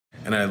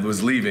and I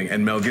was leaving,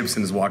 and Mel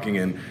Gibson is walking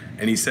in,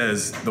 and he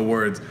says the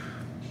words,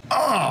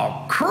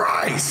 "Oh,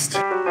 Christ!"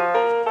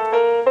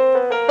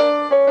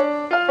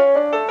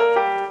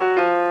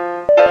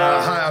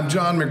 Hi, I'm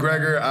John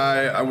MacGregor.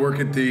 I work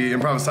at the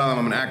Improv Asylum.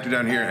 I'm an actor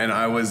down here, and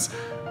I was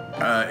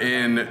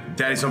in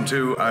Daddy's Home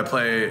 2. I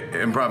play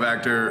improv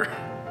actor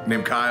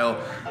named Kyle,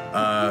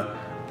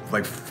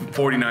 like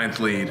 49th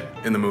lead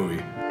in the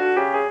movie.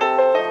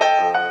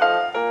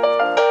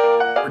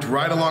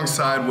 Right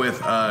alongside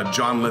with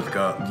John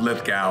Lithgow.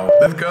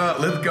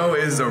 Lithgow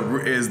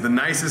is the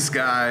nicest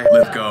guy.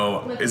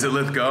 Lithgow. Is it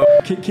Lithgow?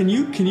 Can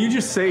you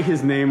just say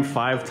his name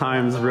 5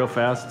 times real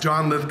fast?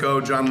 John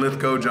Lithgow, John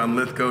Lithgow, John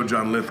Lithgow,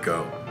 John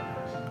Lithgow.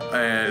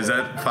 Is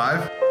that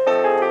 5?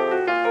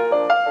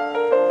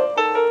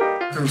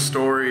 Bathroom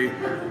story.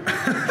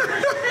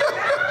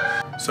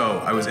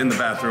 So I was in the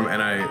bathroom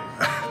and I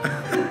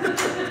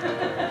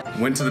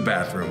went to the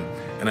bathroom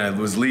and I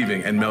was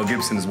leaving, and Mel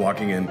Gibson is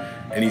walking in,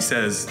 and he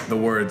says the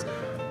words,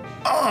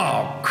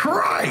 "Oh,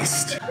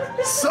 Christ!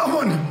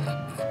 Someone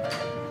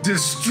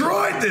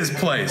destroyed this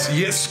place!"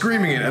 Yes,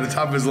 screaming it at the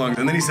top of his lungs.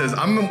 And then he says,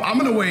 I'm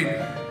gonna wait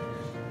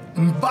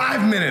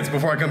 5 minutes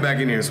before I come back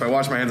in here. So I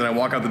wash my hands and I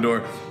walk out the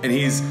door, and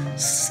he's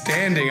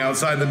standing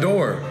outside the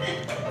door,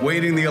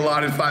 waiting the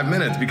allotted 5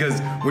 minutes, because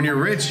when you're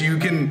rich, you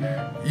can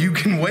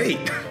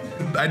wait.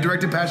 I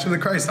directed Passion of the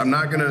Christ. I'm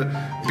not gonna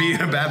be in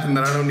a bathroom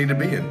that I don't need to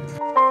be in.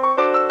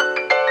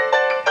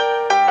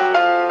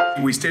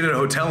 We stayed at a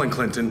hotel in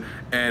Clinton,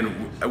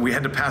 and we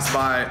had to pass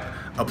by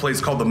a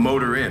place called the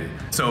Motor Inn.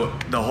 So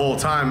the whole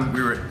time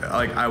we were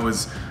I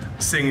was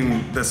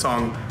singing the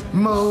song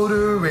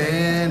Motor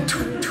Inn.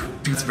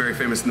 It's very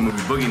famous in the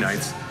movie Boogie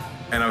Nights,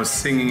 and I was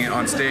singing it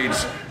on stage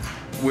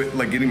with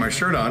getting my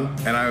shirt on,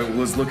 and I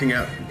was looking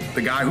at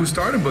the guy who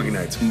started Boogie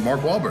Nights, Mark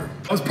Wahlberg.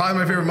 That was probably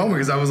my favorite moment,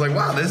 because I was like,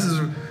 wow,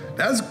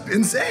 that's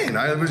insane.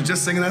 I was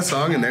just singing that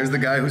song, and there's the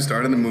guy who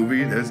starred in the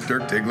movie. There's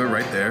Dirk Diggler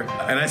right there.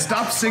 And I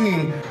stopped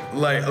singing,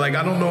 like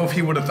I don't know if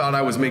he would have thought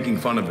I was making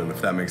fun of him,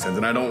 if that makes sense.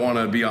 And I don't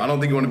think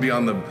you want to be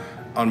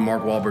on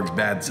Mark Wahlberg's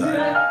bad side.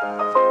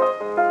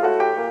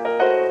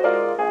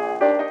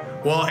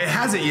 Well, it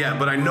hasn't yet,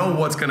 but I know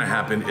what's gonna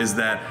happen is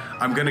that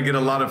I'm gonna get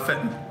a lot of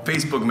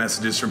Facebook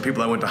messages from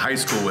people I went to high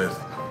school with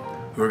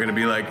who are gonna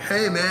be like,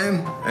 "Hey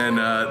man," and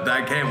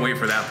I can't wait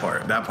for that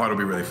part. That part will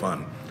be really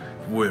fun.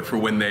 For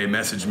when they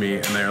message me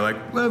and they're like,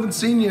 "Well, I haven't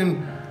seen you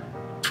in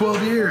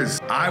 12 years.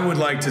 I would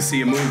like to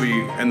see a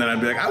movie, and then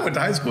I'd be like, "I went to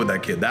high school with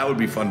that kid." That would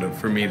be fun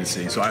for me to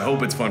see, so I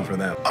hope it's fun for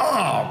them.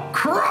 Oh,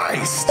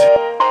 Christ!